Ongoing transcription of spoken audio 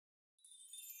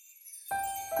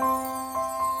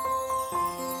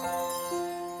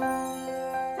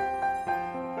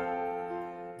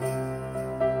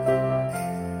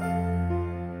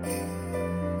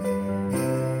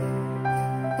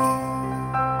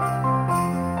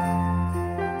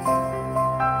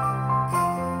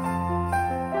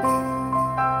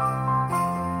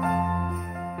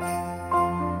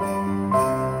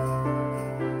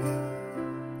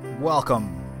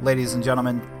Welcome, ladies and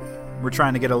gentlemen. We're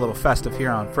trying to get a little festive here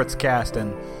on Fritzcast,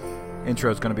 and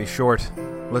intro's going to be short.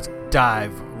 Let's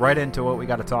dive right into what we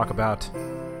got to talk about.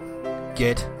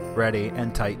 Get ready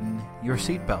and tighten your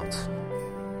seatbelts.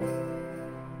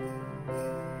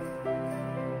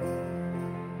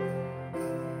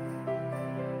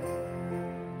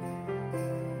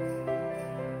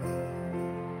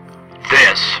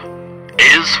 This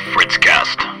is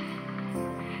Fritzcast.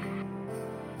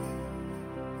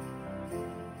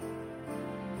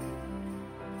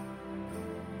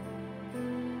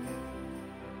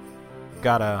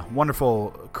 Got a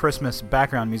wonderful Christmas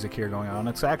background music here going on.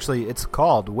 It's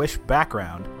called Wish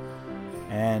Background,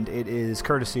 and it is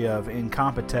courtesy of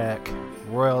Incompetech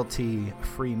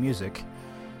royalty-free music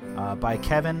by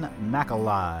Kevin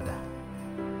MacLeod.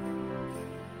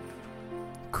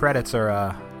 Credits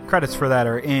for that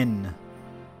are in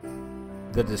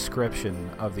the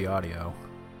description of the audio.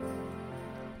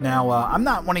 Now, I'm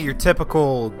not one of your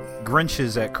typical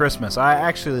Grinches at Christmas. I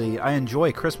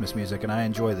enjoy Christmas music, and I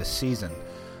enjoy the season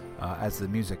as the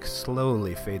music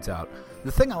slowly fades out.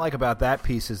 The thing I like about that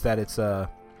piece is that it's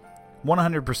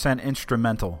 100%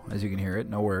 instrumental, as you can hear it,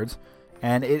 no words.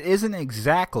 And it isn't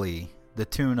exactly the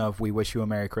tune of We Wish You a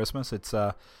Merry Christmas. It's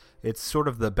sort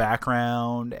of the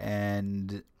background,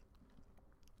 and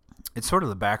it's sort of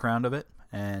the background of it,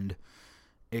 and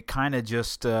it kind of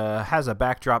just has a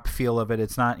backdrop feel of it.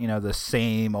 It's not, the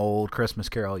same old Christmas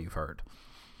carol you've heard.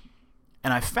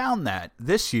 And I found that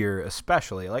this year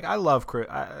especially,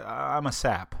 I'm a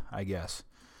sap, I guess.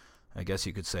 I guess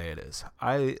you could say it is.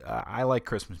 I like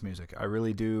Christmas music. I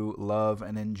really do love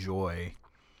and enjoy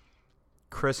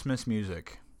Christmas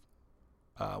music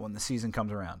when the season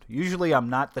comes around. Usually I'm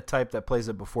not the type that plays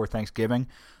it before Thanksgiving.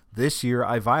 This year,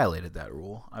 I violated that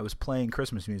rule. I was playing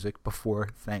Christmas music before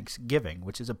Thanksgiving,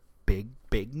 which is a big,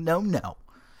 big no-no.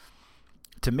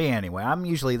 To me, anyway. I'm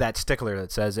usually that stickler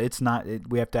that says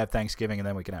we have to have Thanksgiving and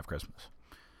then we can have Christmas.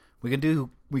 We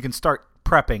can start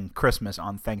prepping Christmas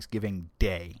on Thanksgiving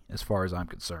Day, as far as I'm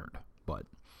concerned. But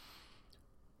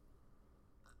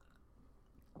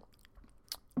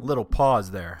little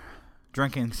pause there.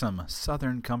 Drinking some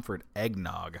Southern Comfort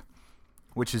eggnog,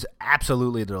 which is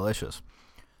absolutely delicious.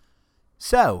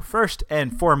 So, first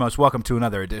and foremost, welcome to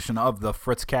another edition of the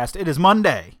Fritzcast. It is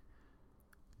Monday,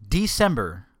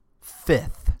 December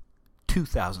 5th,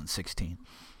 2016.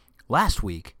 Last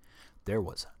week, there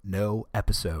was no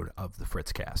episode of the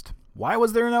Fritzcast. Why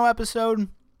was there no episode?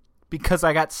 Because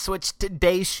I got switched to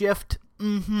day shift.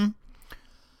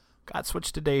 Got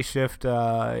switched to day shift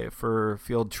for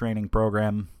field training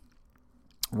program.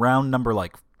 Round number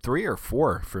 3 or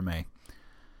 4 for me.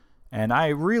 And I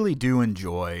really do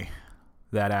enjoy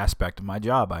that aspect of my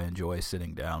job. I enjoy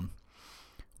sitting down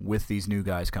with these new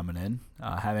guys coming in,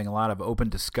 having a lot of open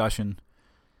discussion,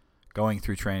 going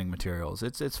through training materials.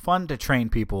 It's fun to train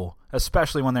people,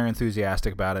 especially when they're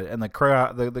enthusiastic about it. And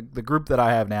the group that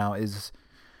I have now is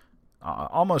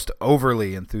almost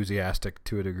overly enthusiastic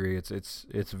to a degree.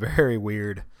 It's very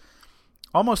weird.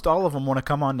 Almost all of them want to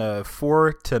come on the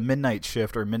 4 to midnight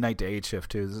shift or midnight to 8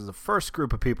 shift too. This is the first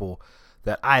group of people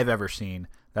that I've ever seen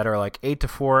that are 8 to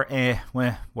 4,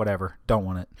 whatever, don't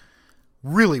want it.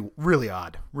 Really, really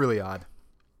odd. Really odd.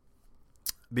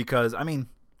 Because, I've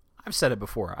said it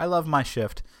before. I love my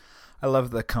shift. I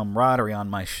love the camaraderie on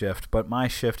my shift, but my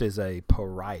shift is a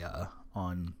pariah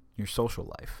on your social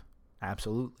life.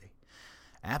 Absolutely.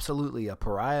 Absolutely a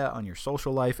pariah on your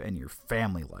social life and your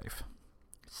family life.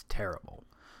 It's terrible.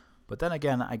 But then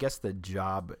again, I guess the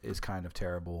job is kind of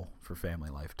terrible for family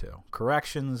life too.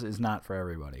 Corrections is not for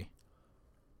everybody.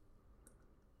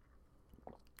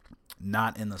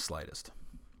 Not in the slightest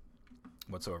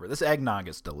whatsoever. This eggnog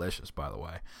is delicious, by the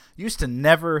way. Used to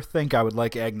never think I would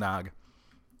like eggnog.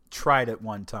 Tried it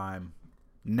one time.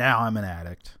 Now I'm an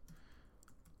addict.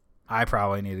 I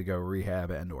probably need to go rehab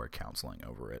and or counseling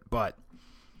over it, but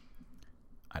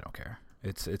I don't care.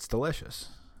 It's delicious.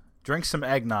 Drink some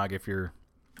eggnog if you're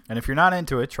not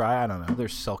into it, try, I don't know,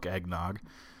 there's Silk eggnog.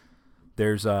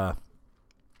 There's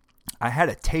I had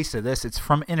a taste of this. It's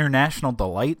from International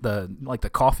Delight, the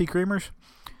coffee creamers.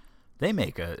 They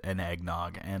make an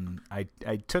eggnog, and I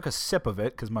took a sip of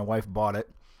it because my wife bought it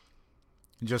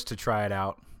just to try it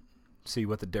out, see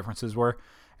what the differences were.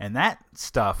 And that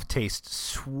stuff tastes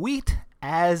sweet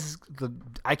as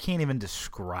I can't even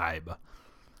describe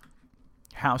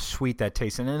how sweet that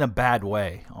tastes, and in a bad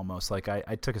way almost.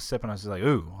 I took a sip and I was just like,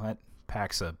 ooh, that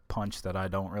packs a punch that I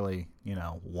don't really,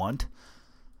 want.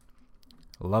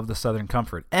 Love the Southern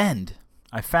Comfort. And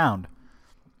I found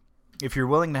if you're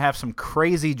willing to have some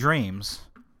crazy dreams,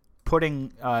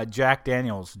 putting Jack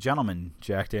Daniels, Gentleman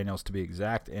Jack Daniels to be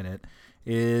exact, in it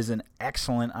is an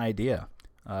excellent idea.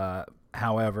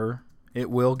 However, it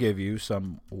will give you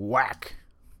some whack-ass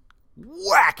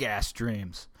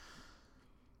dreams.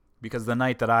 Because the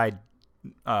night that I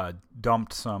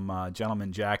dumped some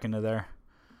Gentleman Jack into there,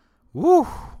 woo,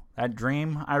 that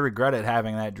dream, I regretted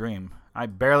having that dream. I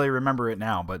barely remember it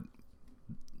now, but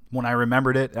when I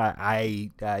remembered it,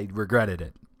 I regretted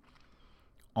it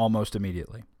almost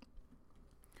immediately.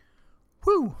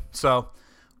 Woo! So,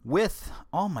 with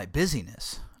all my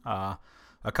busyness, a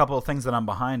couple of things that I'm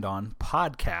behind on,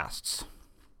 podcasts.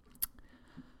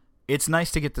 It's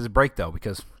nice to get this break, though,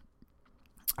 because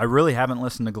I really haven't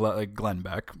listened to Glenn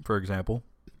Beck, for example.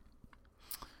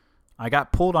 I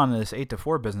got pulled on this 8 to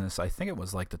 4 business, I think it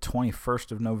was like the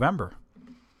 21st of November.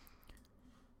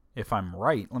 If I'm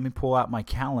right, let me pull out my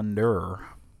calendar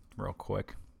real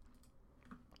quick.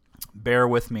 Bear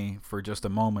with me for just a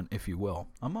moment, if you will.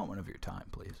 A moment of your time,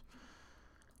 please.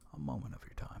 A moment of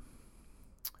your time.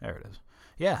 There it is.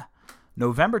 Yeah.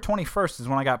 November 21st is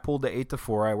when I got pulled to 8 to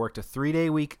 4. I worked a 3-day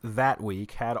week that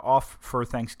week, had off for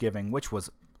Thanksgiving, which was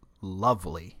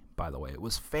lovely, by the way. It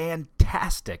was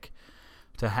fantastic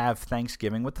to have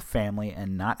Thanksgiving with the family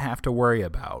and not have to worry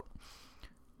about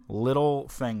little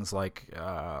things like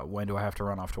when do I have to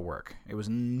run off to work. It was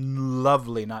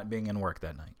lovely not being in work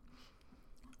that night.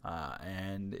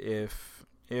 And if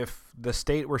the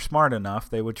state were smart enough,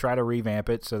 they would try to revamp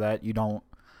it so that you don't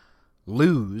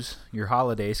lose your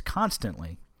holidays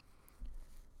constantly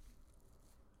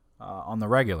on the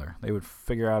regular. They would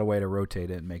figure out a way to rotate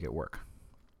it and make it work.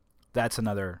 That's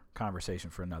another conversation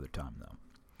for another time, though.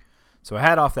 So I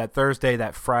had off that Thursday,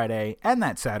 that Friday, and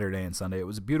that Saturday and Sunday. It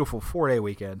was a beautiful 4-day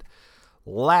weekend.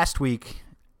 Last week,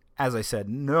 as I said,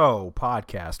 no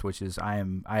podcast, which is I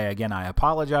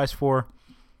apologize for.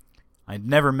 I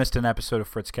never missed an episode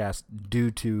of Fritzcast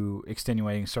due to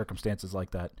extenuating circumstances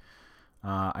like that.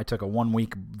 I took a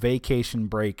 1-week vacation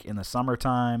break in the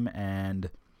summertime, and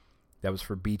that was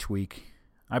for Beach Week.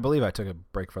 I believe I took a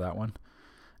break for that one.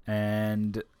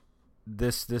 And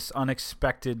this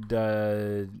unexpected,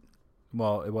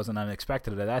 well, it wasn't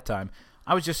unexpected at that time.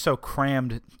 I was just so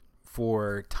crammed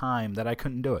for time that I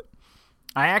couldn't do it.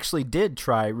 I actually did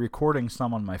try recording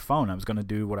some on my phone. I was going to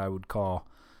do what I was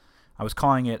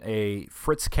calling it a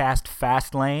Fritzcast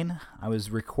fast lane. I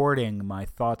was recording my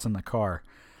thoughts in the car.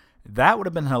 That would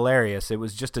have been hilarious. It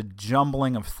was just a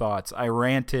jumbling of thoughts. I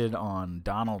ranted on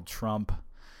Donald Trump.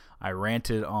 I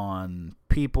ranted on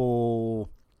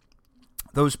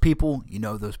those people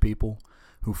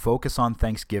who focus on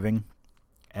Thanksgiving,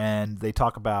 and all they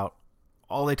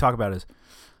talk about is,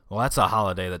 well, that's a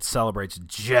holiday that celebrates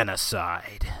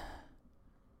genocide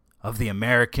of the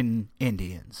American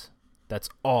Indians. That's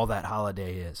all that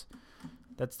holiday is.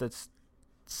 That's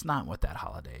not what that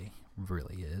holiday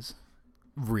really is.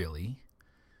 Really.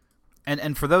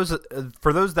 And for those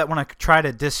that want to try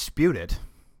to dispute it,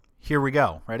 here we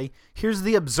go. Ready? Here's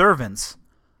the observance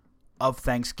of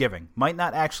Thanksgiving. Might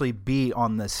not actually be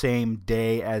on the same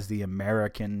day as the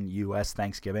American U.S.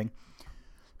 Thanksgiving,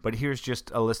 but here's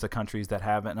just a list of countries that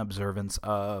have an observance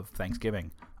of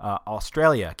Thanksgiving.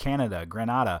 Australia, Canada,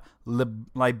 Grenada,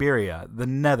 Liberia, the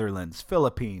Netherlands,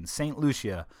 Philippines, St.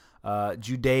 Lucia,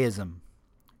 Judaism.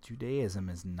 Judaism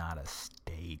is not a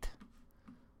state.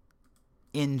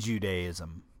 In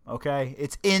Judaism, okay?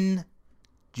 It's in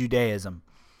Judaism.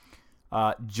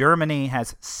 Germany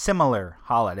has similar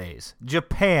holidays.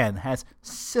 Japan has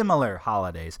similar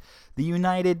holidays. The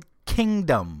United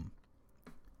Kingdom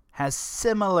has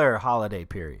similar holiday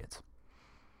periods.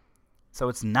 So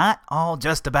it's not all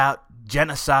just about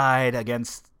genocide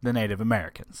against the Native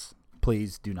Americans.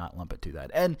 Please do not lump it to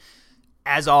that. And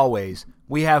as always,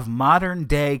 we have modern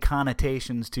day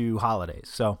connotations to holidays.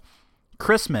 So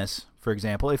Christmas, for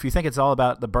example, if you think it's all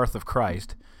about the birth of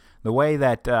Christ, the way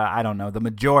that, the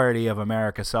majority of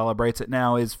America celebrates it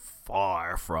now is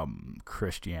far from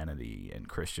Christianity and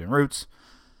Christian roots.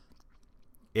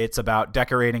 It's about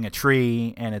decorating a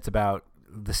tree, and it's about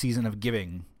the season of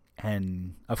giving.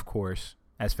 And, of course,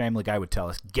 as Family Guy would tell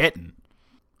us, getting.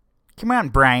 Come on,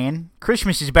 Brian.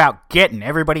 Christmas is about getting.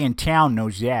 Everybody in town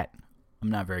knows that.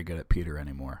 I'm not very good at Peter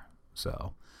anymore,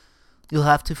 so you'll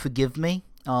have to forgive me.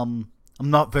 I'm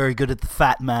not very good at the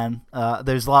Fat Man.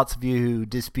 There's lots of you who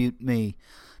dispute me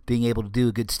being able to do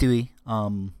a good Stewie.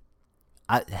 I'm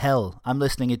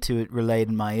listening to it relayed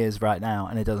in my ears right now,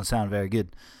 and it doesn't sound very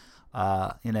good.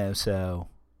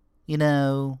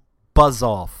 Buzz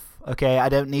off, okay? I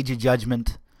don't need your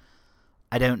judgment.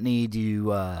 I don't need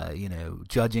you,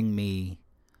 judging me.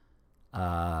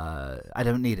 I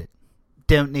don't need it.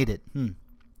 Don't need it.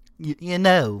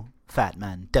 Fat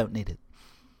man, don't need it.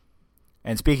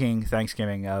 And speaking of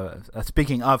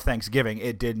Thanksgiving,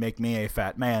 it did make me a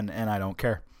fat man, and I don't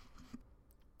care.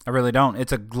 I really don't.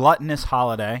 It's a gluttonous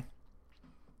holiday.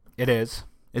 It is.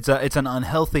 It's an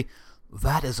unhealthy.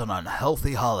 That is an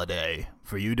unhealthy holiday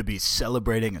for you to be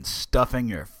celebrating and stuffing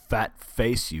your fat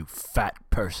face, you fat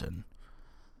person.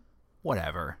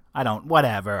 Whatever.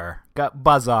 Whatever.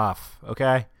 Buzz off,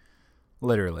 okay?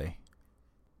 Literally.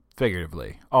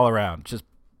 Figuratively. All around. Just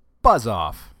buzz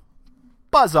off.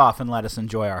 Buzz off and let us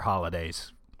enjoy our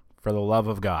holidays. For the love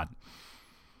of God.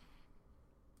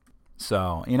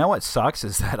 So, you know what sucks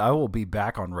is that I will be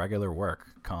back on regular work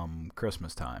come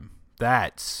Christmas time.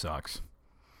 That sucks.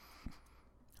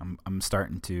 I'm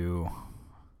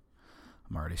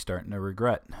already starting to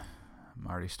regret. I'm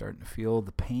already starting to feel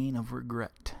the pain of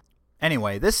regret.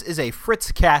 Anyway, this is a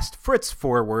Fritzcast, Fritz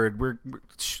forward. We're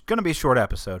going to be a short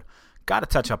episode. Got to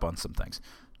touch up on some things.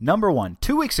 Number one,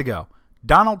 2 weeks ago,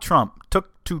 Donald Trump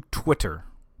took to Twitter.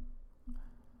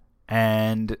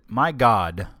 And my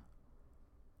God.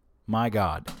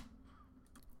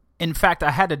 In fact, I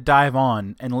had to dive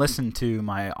on and listen to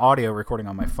my audio recording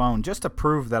on my phone just to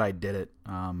prove that I did it.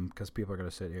 Because people are going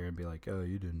to sit here and be like, oh,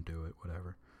 you didn't do it,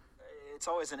 whatever. It's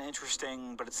always an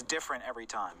interesting, but it's different every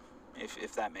time,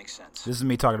 if that makes sense. This is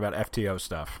me talking about FTO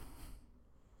stuff.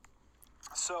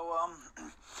 So,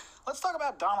 let's talk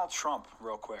about Donald Trump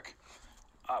real quick.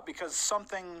 Because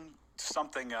something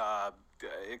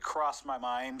it crossed my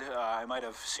mind. I might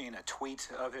have seen a tweet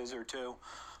of his or two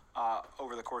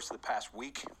over the course of the past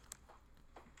week.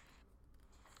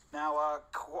 Now,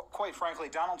 quite frankly,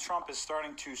 Donald Trump is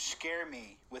starting to scare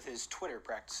me with his Twitter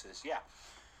practices. Yeah,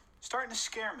 starting to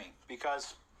scare me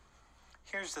because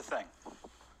here's the thing.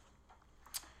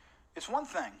 It's one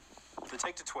thing to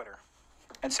take to Twitter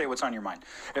and say what's on your mind.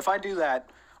 If I do that,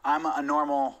 I'm a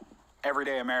normal,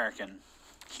 everyday American.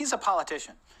 He's a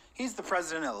politician. He's the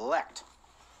president-elect.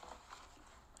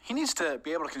 He needs to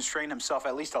be able to constrain himself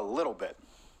at least a little bit.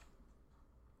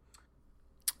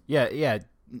 Yeah.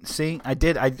 See, I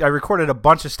did. I recorded a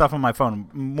bunch of stuff on my phone,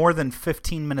 more than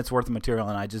 15 minutes worth of material,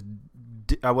 and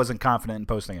I wasn't confident in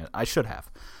posting it. I should have.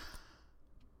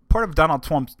 Part of Donald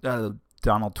Trump's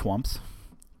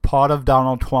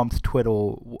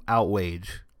Twitter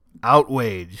outrage.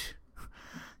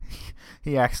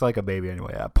 He acts like a baby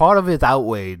anyway. Part of his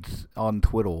outrage on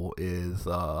Twitter is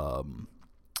part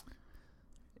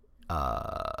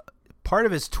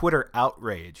of his Twitter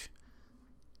outrage.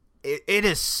 It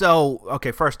is so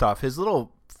okay. First off, his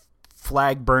little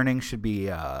flag burning should be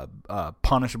a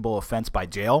punishable offense by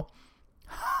jail.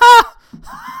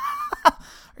 Are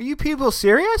you people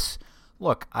serious?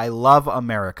 Look, I love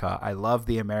America. I love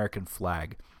the American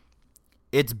flag.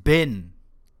 It's been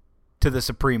to the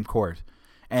Supreme Court,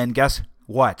 and guess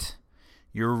what?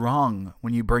 You're wrong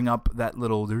when you bring up that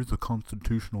little. There's a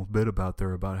constitutional bit about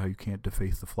how you can't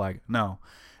deface the flag. No,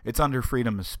 it's under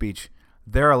freedom of speech.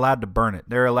 They're allowed to burn it.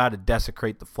 They're allowed to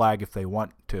desecrate the flag if they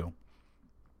want to.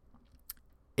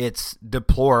 It's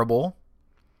deplorable.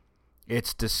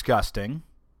 It's disgusting.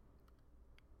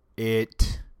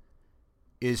 It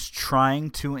is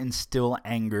trying to instill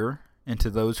anger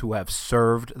into those who have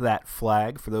served that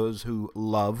flag, for those who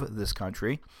love this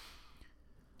country.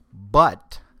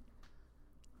 But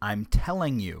I'm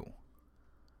telling you,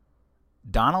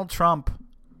 Donald Trump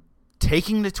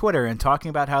taking to Twitter and talking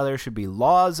about how there should be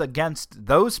laws against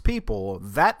those people,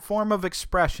 that form of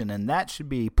expression, and that should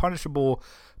be punishable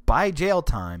by jail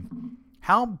time.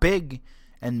 How big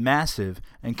and massive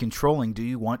and controlling do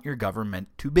you want your government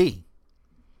to be?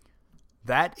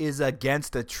 That is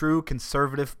against a true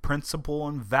conservative principle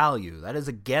and value. That is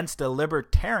against a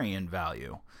libertarian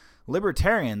value.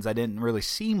 Libertarians, I didn't really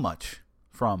see much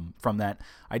from that.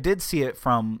 I did see it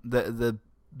from the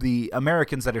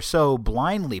Americans that are so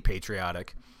blindly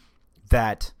patriotic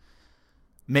that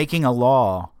making a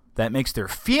law that makes their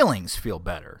feelings feel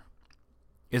better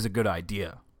is a good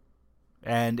idea.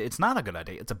 And it's not a good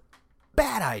idea. It's a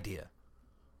bad idea.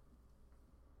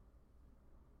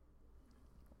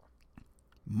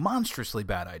 Monstrously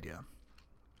bad idea.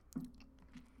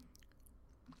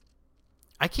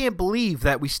 I can't believe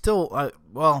that we still,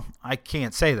 I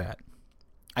can't say that.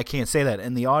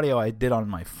 In the audio I did on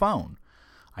my phone,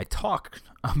 I talked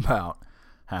about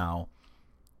how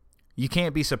you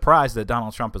can't be surprised that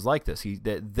Donald Trump is like this.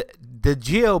 The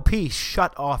GOP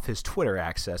shut off his Twitter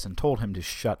access and told him to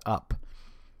shut up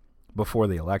before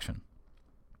the election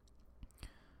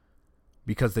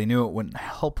because they knew it wouldn't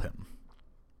help him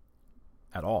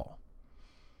at all.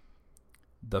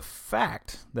 The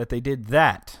fact that they did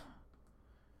that,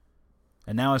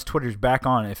 and now his Twitter's back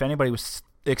on, if anybody was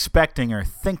expecting or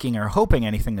thinking or hoping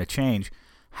anything to change,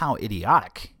 how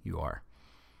idiotic you are.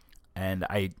 And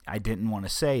I didn't want to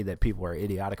say that people are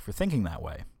idiotic for thinking that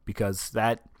way, because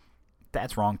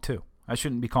that's wrong too. I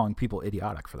shouldn't be calling people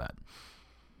idiotic for that.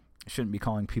 I shouldn't be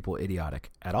calling people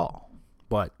idiotic at all.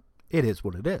 But it is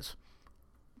what it is.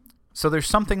 So there's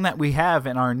something that we have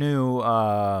in our new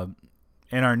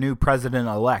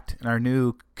president-elect, in our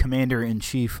new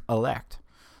commander-in-chief-elect.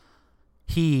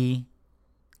 He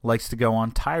likes to go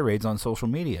on tirades on social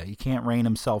media. He can't rein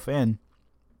himself in.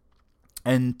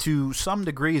 And to some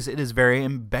degrees, it is very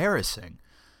embarrassing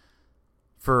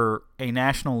for a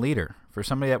national leader, for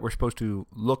somebody that we're supposed to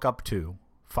look up to,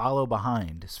 follow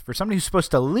behind, for somebody who's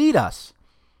supposed to lead us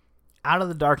out of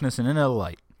the darkness and into the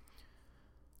light.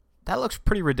 That looks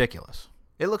pretty ridiculous.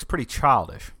 It looks pretty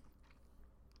childish.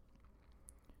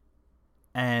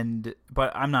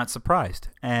 But I'm not surprised,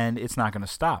 and it's not going to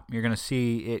stop. You're going to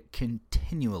see it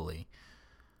continually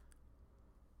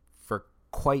for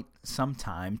quite some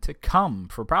time to come,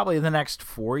 for probably the next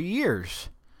 4 years,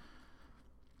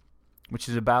 which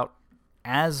is about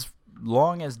as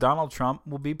long as Donald Trump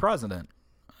will be president.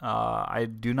 I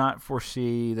do not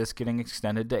foresee this getting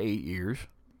extended to 8 years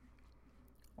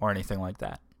or anything like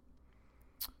that.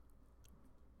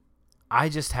 I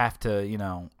just have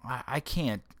to, I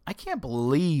can't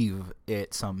believe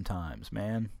it sometimes,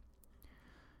 man.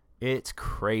 It's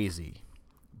crazy.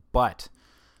 But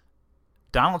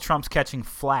Donald Trump's catching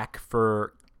flack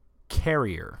for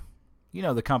Carrier. You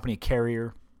know the company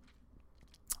Carrier?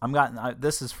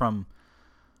 This is from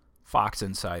Fox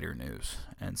Insider News,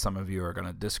 and some of you are going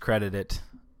to discredit it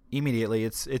immediately.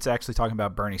 It's actually talking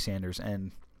about Bernie Sanders,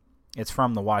 and it's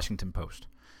from the Washington Post.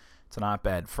 It's an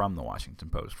op-ed from the Washington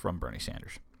Post from Bernie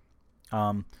Sanders.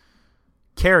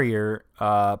 Carrier,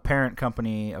 parent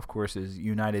company, of course, is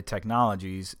United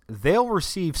Technologies. They'll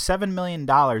receive $7 million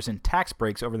in tax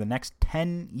breaks over the next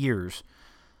 10 years.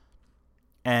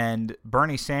 And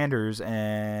Bernie Sanders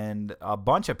and a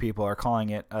bunch of people are calling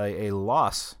it a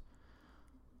loss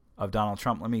of Donald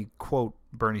Trump. Let me quote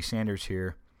Bernie Sanders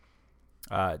here.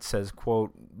 It says,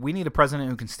 quote, "We need a president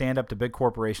who can stand up to big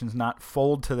corporations, not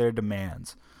fold to their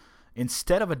demands.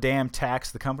 Instead of a damn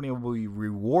tax, the company will be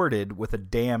rewarded with a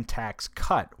damn tax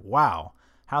cut." Wow.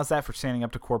 How's that for standing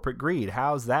up to corporate greed?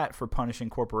 How's that for punishing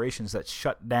corporations that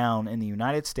shut down in the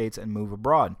United States and move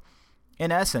abroad?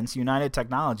 In essence, United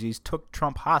Technologies took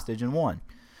Trump hostage and won.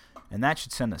 And that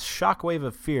should send a shockwave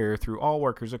of fear through all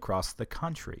workers across the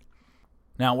country.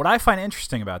 Now, what I find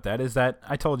interesting about that is that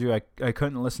I told you I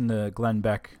couldn't listen to Glenn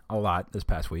Beck a lot this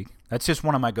past week. That's just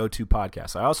one of my go-to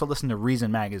podcasts. I also listen to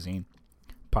Reason Magazine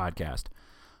podcast.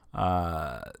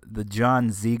 The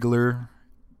John Ziegler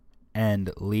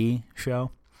and Lee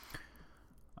show.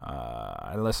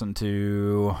 I listen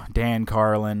to Dan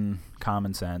Carlin,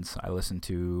 Common Sense. I listen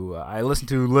to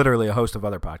literally a host of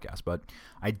other podcasts, but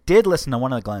I did listen to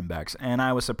one of the Glenn Becks, and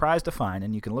I was surprised to find,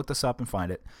 and you can look this up and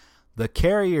find it, the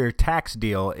Carrier tax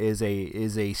deal is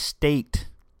a state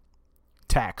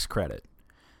tax credit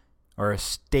or a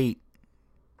state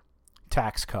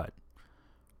tax cut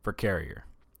for Carrier.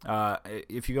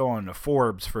 If you go on to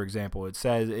Forbes, for example, it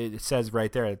says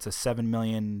right there it's a $7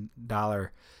 million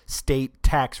state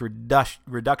tax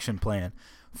reduction plan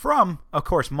from, of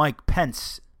course, Mike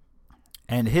Pence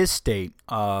and his state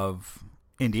of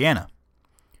Indiana.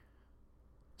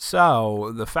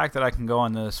 So the fact that I can go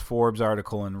on this Forbes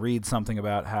article and read something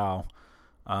about how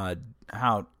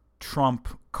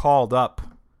Trump called up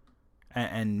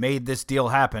and made this deal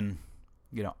happen,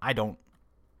 I don't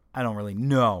really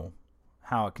know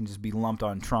how it can just be lumped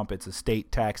on Trump. It's a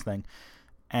state tax thing,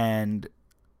 and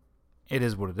it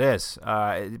is what it is.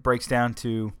 It breaks down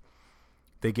to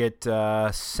they get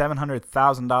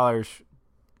 $700,000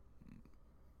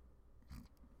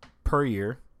 per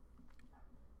year,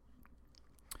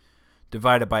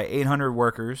 divided by 800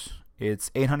 workers. It's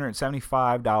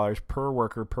 $875 per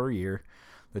worker per year.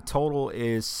 The total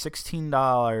is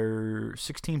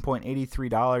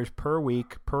 $16.83 per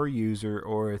week per user,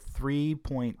 or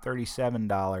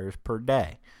 $3.37 per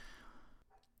day.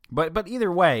 But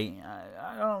either way,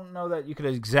 I don't know that you could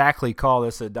exactly call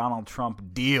this a Donald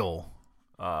Trump deal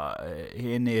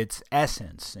in its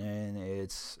essence and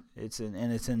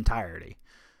in its entirety.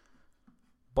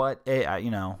 But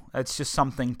that's just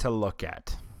something to look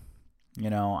at.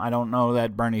 I don't know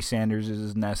that Bernie Sanders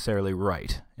is necessarily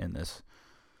right in this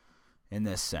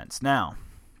sense. Now,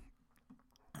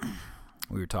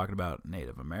 we were talking about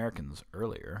Native Americans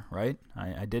earlier, right?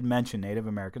 I did mention Native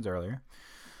Americans earlier.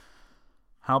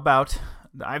 How about,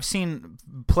 I've seen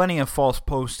plenty of false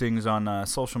postings on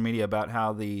social media about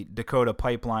how the Dakota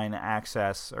Pipeline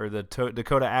Access, or the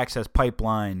Dakota Access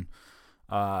Pipeline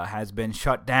has been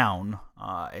shut down.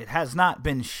 It has not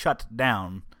been shut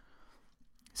down.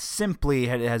 simply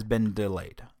has been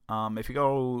delayed. If you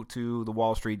go to the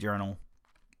Wall Street Journal,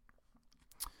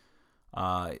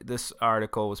 this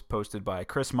article was posted by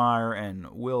Chris Meyer and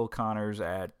Will Connors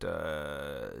at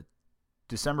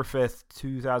December 5th,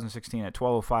 2016 at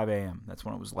 12:05 a.m. That's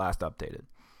when it was last updated.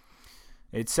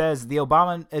 It says the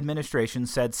Obama administration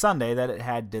said Sunday that it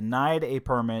had denied a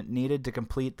permit needed to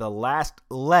complete the last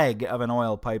leg of an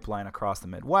oil pipeline across the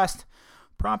Midwest,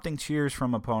 prompting cheers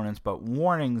from opponents, but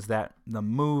warnings that the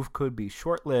move could be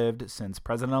short-lived since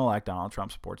President-elect Donald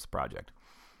Trump supports the project.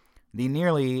 The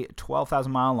nearly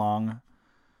 12,000-mile-long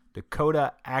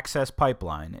Dakota Access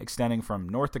Pipeline, extending from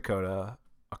North Dakota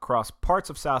across parts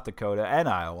of South Dakota and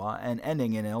Iowa and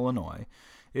ending in Illinois,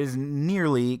 is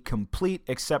nearly complete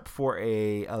except for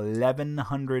a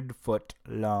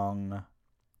 1,100-foot-long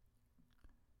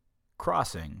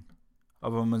crossing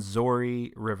of a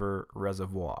Missouri River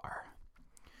reservoir.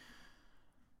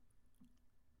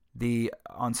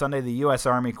 On Sunday, the U.S.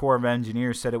 Army Corps of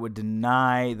Engineers said it would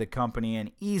deny the company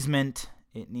an easement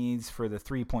it needs for the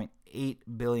 $3.8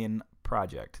 billion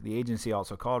project. The agency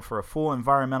also called for a full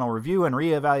environmental review and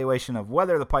reevaluation of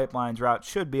whether the pipeline's route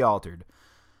should be altered.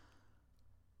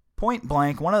 Point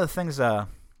blank, one of the things I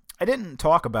didn't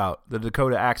talk about the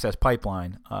Dakota Access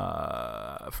Pipeline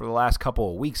for the last couple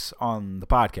of weeks on the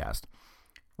podcast.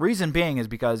 Reason being is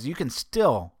because you can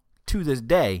still, to this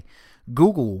day,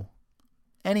 Google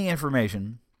any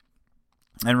information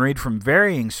and read from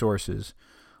varying sources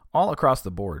all across the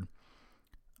board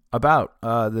about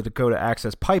the Dakota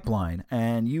Access Pipeline,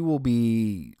 and you will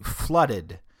be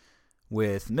flooded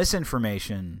with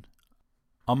misinformation,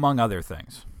 among other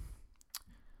things.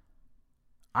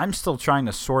 I'm still trying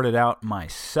to sort it out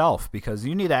myself because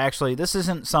you need to actually, this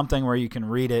isn't something where you can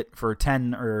read it for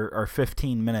 10 or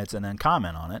 15 minutes and then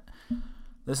comment on it.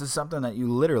 This is something that you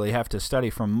literally have to study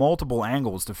from multiple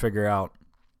angles to figure out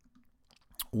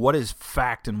what is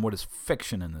fact and what is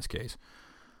fiction in this case.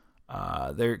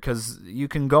 Because you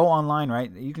can go online, right?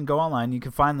 You can go online, you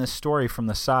can find this story from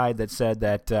the side that said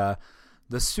that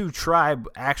the Sioux tribe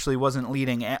actually wasn't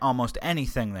leading almost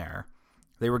anything there.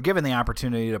 They were given the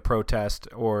opportunity to protest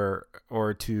or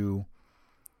to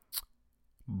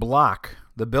block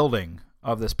the building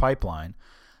of this pipeline,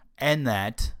 and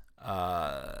that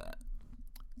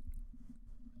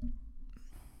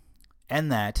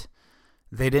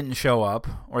they didn't show up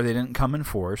or they didn't come in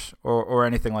force or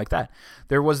anything like that.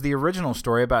 There was the original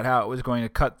story about how it was going to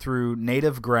cut through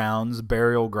native grounds,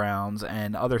 burial grounds,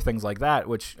 and other things like that,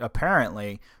 which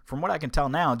apparently, from what I can tell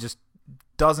now, just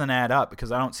doesn't add up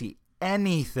because I don't see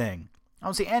anything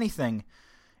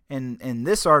in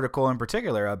this article in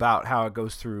particular about how it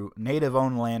goes through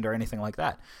native-owned land or anything like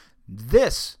that.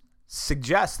 This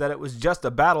suggests that it was just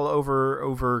a battle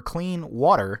over clean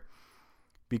water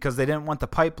because they didn't want the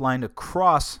pipeline to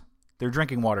cross their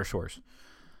drinking water source.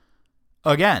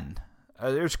 Again,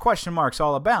 there's question marks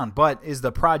all abound, but is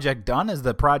the project done? Is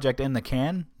the project in the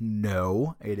can?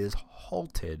 No, it is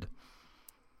halted.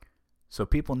 So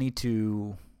people need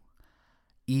to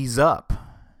ease up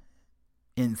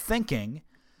in thinking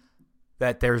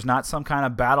that there's not some kind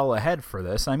of battle ahead for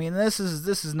this. I mean, this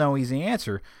is no easy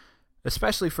answer,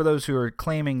 especially for those who are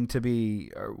claiming to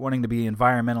be or wanting to be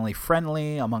environmentally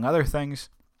friendly, among other things.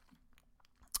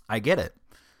 I get it.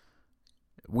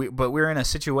 But we're in a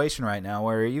situation right now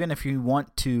where even if you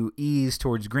want to ease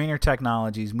towards greener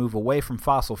technologies, move away from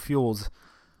fossil fuels,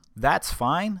 that's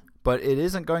fine, but it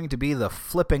isn't going to be the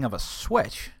flipping of a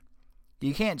switch.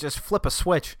 You can't just flip a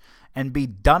switch and be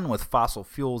done with fossil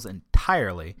fuels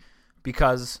entirely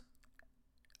because,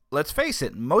 let's face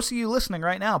it, most of you listening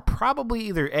right now probably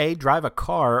either A, drive a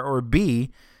car, or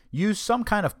B, use some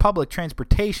kind of public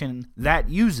transportation that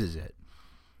uses it.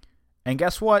 And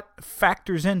guess what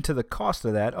factors into the cost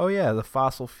of that? Oh yeah, the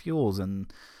fossil fuels.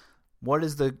 And what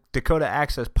is the Dakota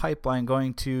Access Pipeline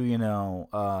going to,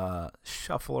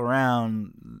 shuffle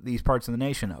around these parts of the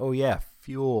nation? Oh yeah,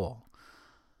 fuel.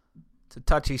 It's a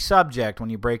touchy subject when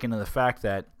you break into the fact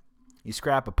that you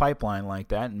scrap a pipeline like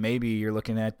that, and maybe you're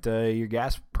looking at your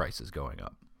gas prices going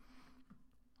up,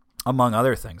 among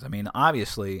other things. I mean,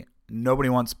 obviously, nobody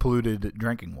wants polluted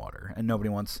drinking water, and nobody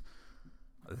wants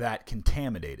that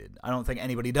contaminated. I don't think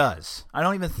anybody does. I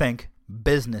don't even think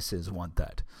businesses want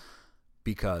that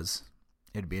because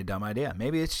it'd be a dumb idea.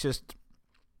 Maybe it's just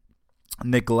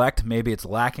neglect. Maybe it's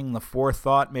lacking the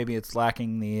forethought. Maybe it's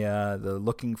lacking the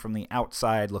looking from the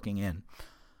outside looking in.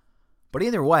 But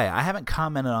either way, I haven't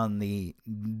commented on the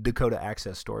Dakota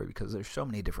Access story because there's so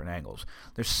many different angles.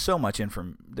 There's so much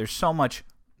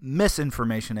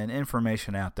misinformation and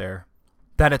information out there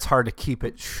that it's hard to keep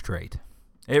it straight.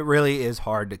 It really is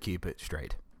hard to keep it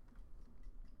straight.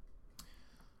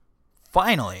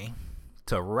 finally,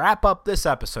 to wrap up this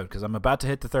episode, because I'm about to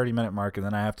hit the 30-minute mark, and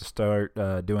then I have to start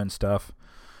doing stuff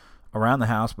around the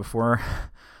house before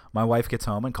my wife gets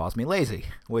home and calls me lazy,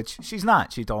 which she's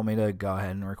not. She told me to go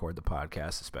ahead and record the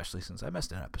podcast, especially since I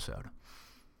missed an episode.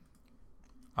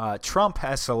 Trump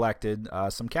has selected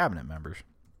some cabinet members.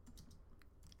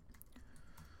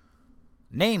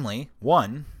 Namely,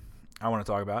 one I want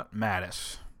to talk about,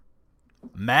 Mattis.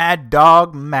 Mad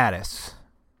Dog Mattis.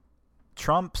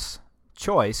 Trump's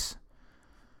choice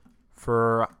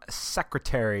for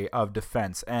Secretary of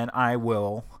Defense, and I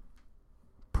will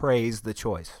praise the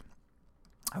choice.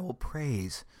 I will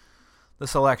praise the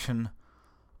selection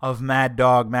of Mad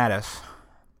Dog Mattis,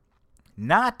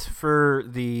 not for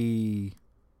the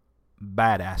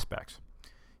bad aspects.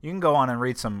 You can go on and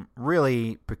read some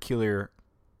really peculiar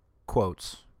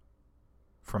quotes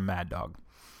from Mad Dog.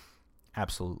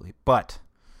 Absolutely. But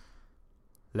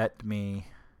let me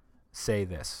say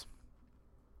this.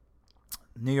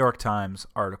 New York Times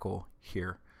article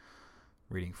here,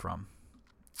 reading from,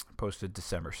 posted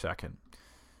December 2nd,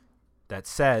 that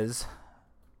says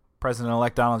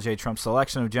President-elect Donald J. Trump's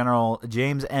selection of General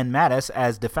James N. Mattis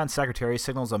as Defense Secretary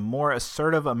signals a more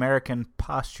assertive American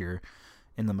posture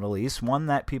in the Middle East, one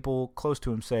that people close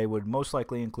to him say would most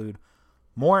likely include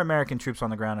more American troops on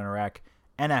the ground in Iraq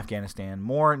and Afghanistan,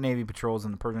 more Navy patrols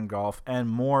in the Persian Gulf, and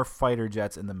more fighter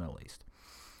jets in the Middle East.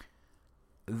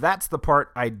 That's the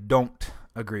part I don't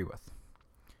agree with.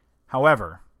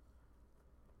 However,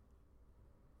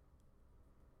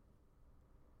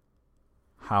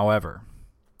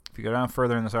 if you go down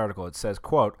further in this article, it says,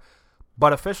 quote,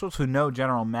 but officials who know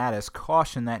General Mattis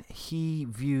caution that he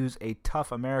views a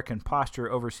tough American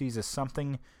posture overseas as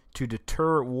something to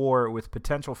deter war with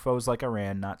potential foes like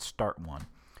Iran, not start one.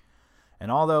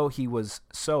 And although he was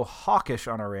so hawkish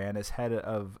on Iran as head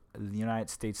of the United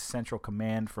States Central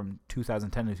Command from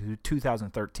 2010 to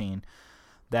 2013,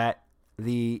 that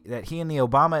he and the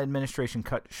Obama administration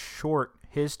cut short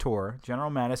his tour,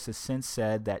 General Mattis has since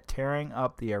said that tearing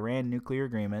up the Iran nuclear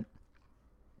agreement,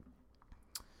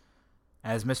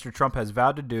 as Mr. Trump has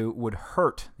vowed to do, would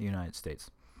hurt the United States.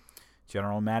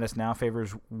 General Mattis now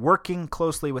favors working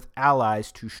closely with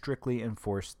allies to strictly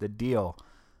enforce the deal.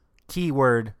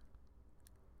 Keyword,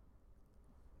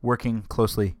 working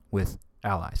closely with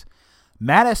allies.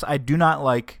 Mattis, I do not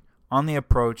like on the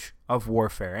approach of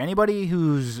warfare. Anybody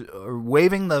who's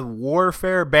waving the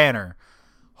warfare banner,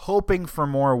 hoping for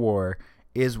more war,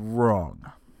 is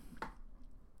wrong.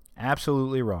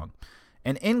 Absolutely wrong.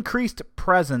 An increased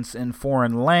presence in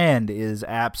foreign land is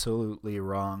absolutely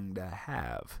wrong to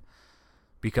have.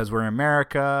 Because we're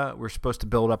America, we're supposed to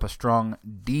build up a strong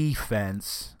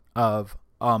defense of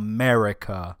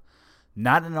America.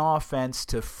 Not an offense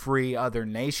to free other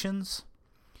nations.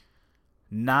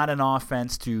 Not an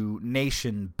offense to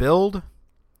nation build.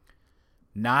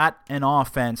 Not an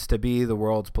offense to be the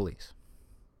world's police.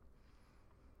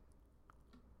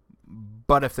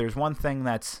 But if there's one thing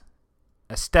that's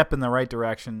a step in the right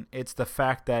direction, it's the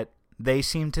fact that they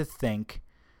seem to think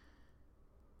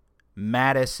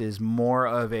Mattis is more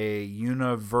of a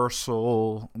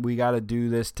universal, we got to do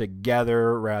this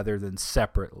together rather than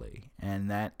separately. And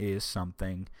that is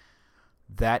something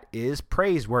that is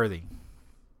praiseworthy.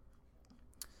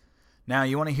 Now,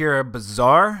 you want to hear a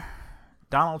bizarre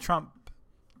Donald Trump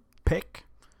pick?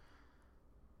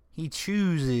 He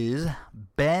chooses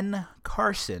Ben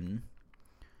Carson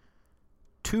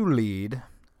to lead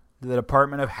the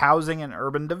Department of Housing and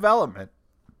Urban Development.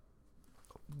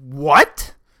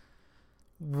 What?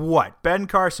 Ben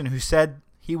Carson, who said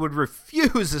he would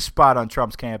refuse a spot on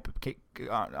Trump's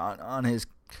on his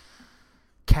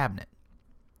cabinet.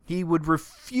 He would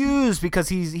refuse because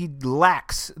he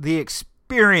lacks the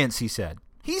experience, he said.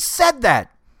 He said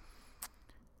that.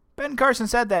 Ben Carson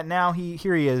said that. Now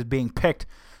here he is being picked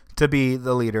to be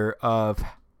the leader of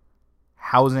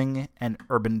Housing and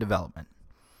Urban Development.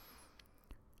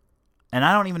 And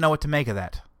I don't even know what to make of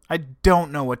that. I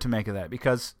don't know what to make of that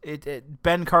because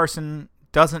Ben Carson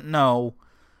doesn't know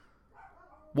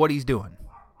what he's doing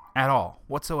at all,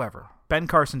 whatsoever. Ben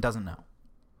Carson doesn't know.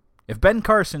 If Ben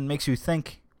Carson makes you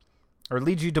think or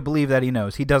leads you to believe that he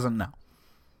knows, he doesn't know.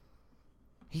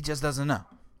 He just doesn't know.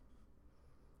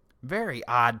 Very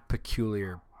odd,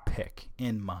 peculiar pick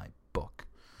in my book,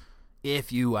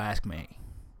 if you ask me.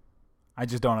 I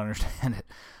just don't understand it.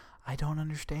 I don't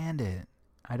understand it.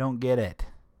 I don't get it.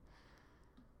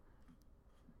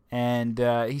 And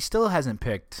he still hasn't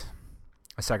picked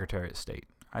a Secretary of State.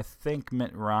 I think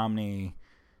Mitt Romney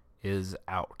is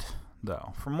out,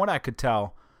 though. From what I could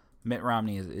tell, Mitt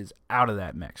Romney is out of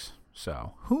that mix.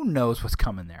 So who knows what's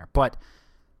coming there. But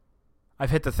I've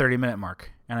hit the 30-minute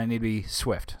mark, and I need to be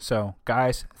swift. So,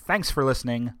 guys, thanks for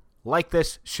listening. Like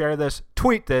this, share this,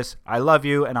 tweet this. I love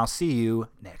you, and I'll see you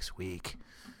next week.